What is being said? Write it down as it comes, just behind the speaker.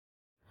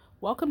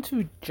Welcome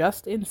to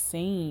Just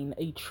Insane,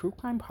 a true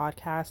crime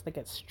podcast that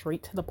gets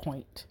straight to the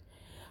point.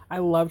 I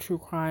love true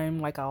crime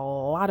like a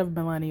lot of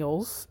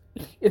millennials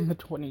in the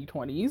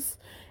 2020s,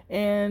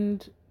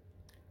 and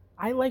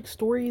I like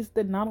stories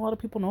that not a lot of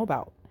people know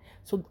about.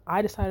 So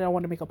I decided I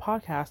want to make a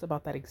podcast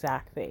about that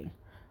exact thing.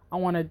 I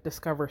want to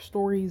discover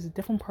stories,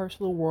 different parts of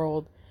the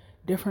world,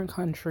 different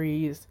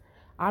countries.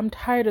 I'm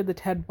tired of the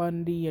Ted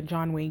Bundy and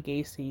John Wayne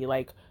Gacy.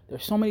 Like,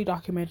 there's so many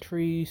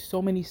documentaries,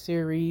 so many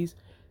series,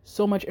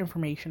 so much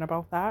information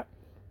about that.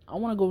 I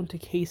want to go into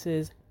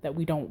cases that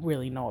we don't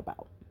really know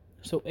about.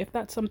 So if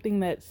that's something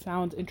that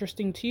sounds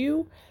interesting to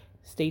you,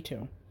 stay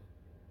tuned.